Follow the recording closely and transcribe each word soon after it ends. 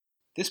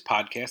This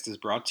podcast is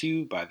brought to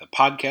you by the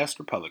Podcast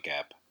Republic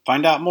app.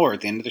 Find out more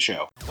at the end of the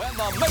show. When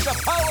the mega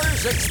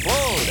powers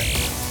explode.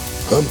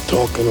 I'm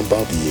talking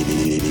about the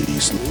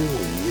 80s.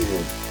 Oh,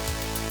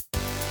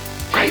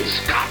 yeah. Great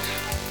Scott!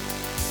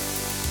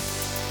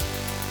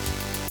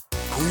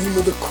 Cream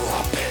of the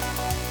crop.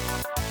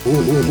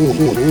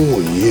 Oh,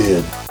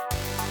 yeah.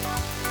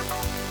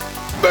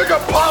 Mega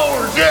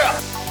powers, yeah!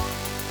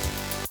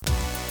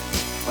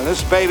 When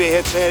this baby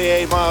hits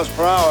 88 miles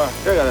per hour,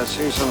 you're gonna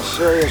see some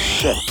serious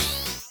shit.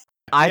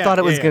 I thought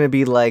it was gonna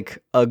be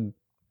like a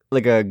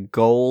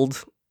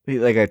gold,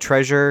 like a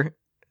treasure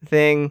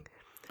thing.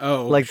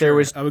 Oh, like there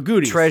was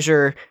goodies.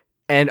 treasure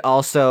and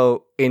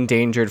also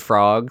endangered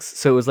frogs.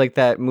 So it was like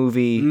that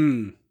movie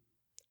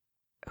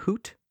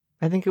Hoot,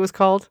 I think it was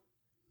called.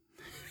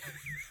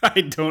 I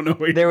don't know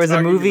what there was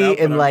a movie about,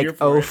 in like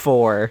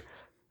 04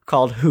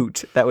 called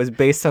Hoot that was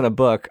based on a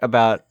book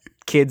about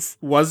kids.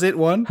 Was it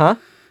one? Huh?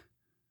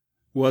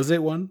 Was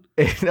it one?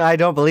 I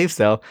don't believe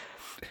so.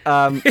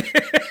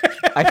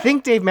 I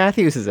think Dave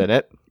Matthews is in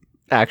it,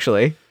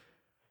 actually.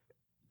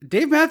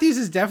 Dave Matthews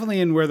is definitely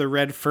in Where the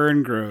Red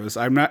Fern Grows.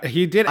 I'm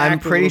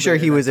pretty sure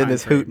he was in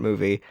this Hoot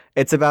movie.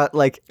 It's about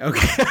like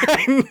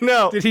okay.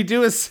 No. Did he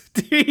do a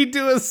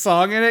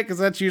song in it? Because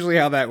that's usually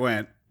how that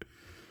went.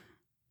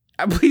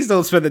 Please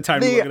don't spend the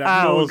time to look it up.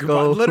 Owls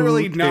go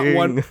literally hooting. not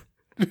one.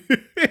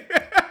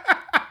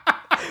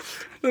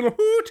 Little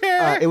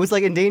hooter. It was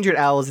like endangered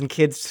owls, and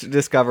kids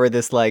discover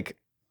this like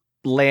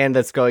land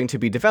that's going to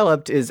be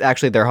developed is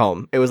actually their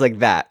home. It was like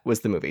that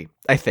was the movie.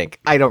 I think.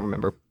 I don't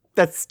remember.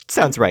 That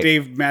sounds right.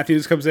 Dave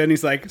Matthews comes in.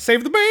 He's like,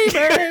 "Save the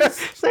babies,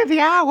 save the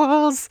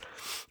owls."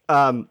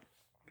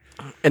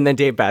 And then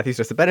Dave Matthews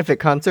does a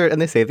benefit concert,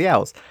 and they save the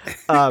owls.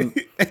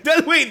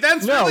 Wait,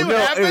 that's really what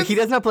happens? He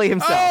does not play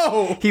himself.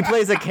 Oh! He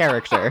plays a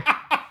character.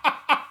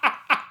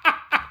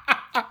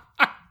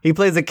 He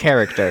plays a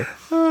character.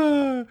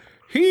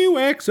 He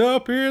wakes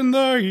up in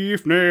the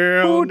evening.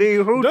 Hooty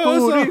hoot,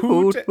 hooty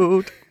hoot,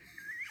 hoot.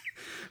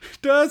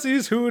 Does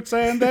his hoots,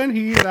 and then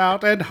he's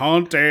out and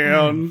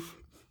hunting.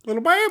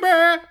 Little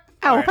baby.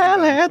 Ow,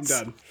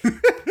 pellets. I'm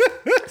done.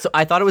 So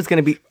I thought it was going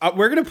to be...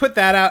 we're going to put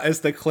that out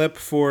as the clip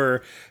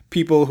for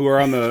people who are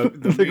on the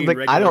main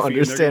like, I don't feed.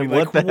 understand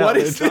what the hell what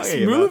is they're this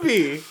talking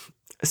movie? About.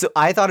 So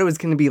I thought it was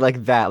going to be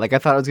like that. Like I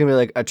thought it was going to be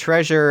like a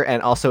treasure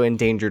and also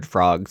endangered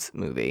frogs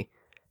movie.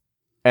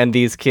 And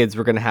these kids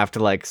were going to have to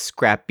like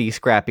be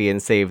scrappy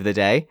and save the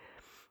day.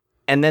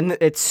 And then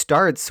it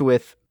starts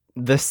with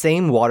the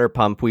same water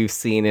pump we've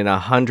seen in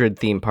 100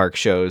 theme park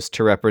shows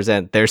to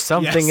represent there's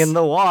something in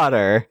the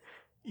water.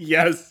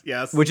 Yes.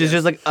 Which is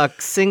just like a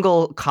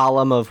single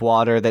column of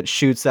water that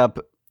shoots up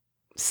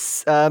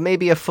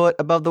maybe a foot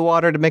above the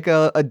water to make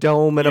a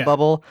dome and a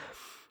bubble.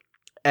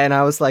 And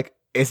I was like,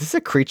 is this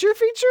a creature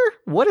feature?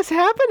 What is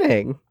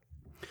happening?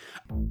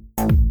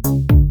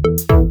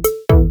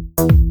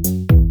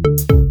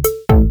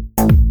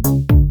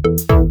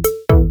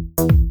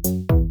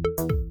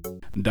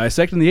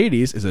 Dissecting the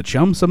 80s is a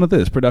Chum Some of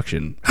This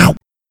production.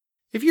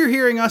 If you're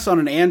hearing us on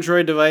an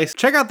Android device,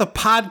 check out the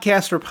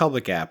Podcast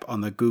Republic app on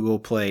the Google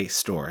Play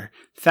Store.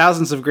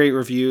 Thousands of great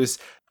reviews.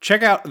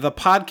 Check out the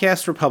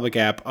Podcast Republic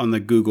app on the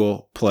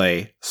Google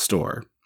Play Store.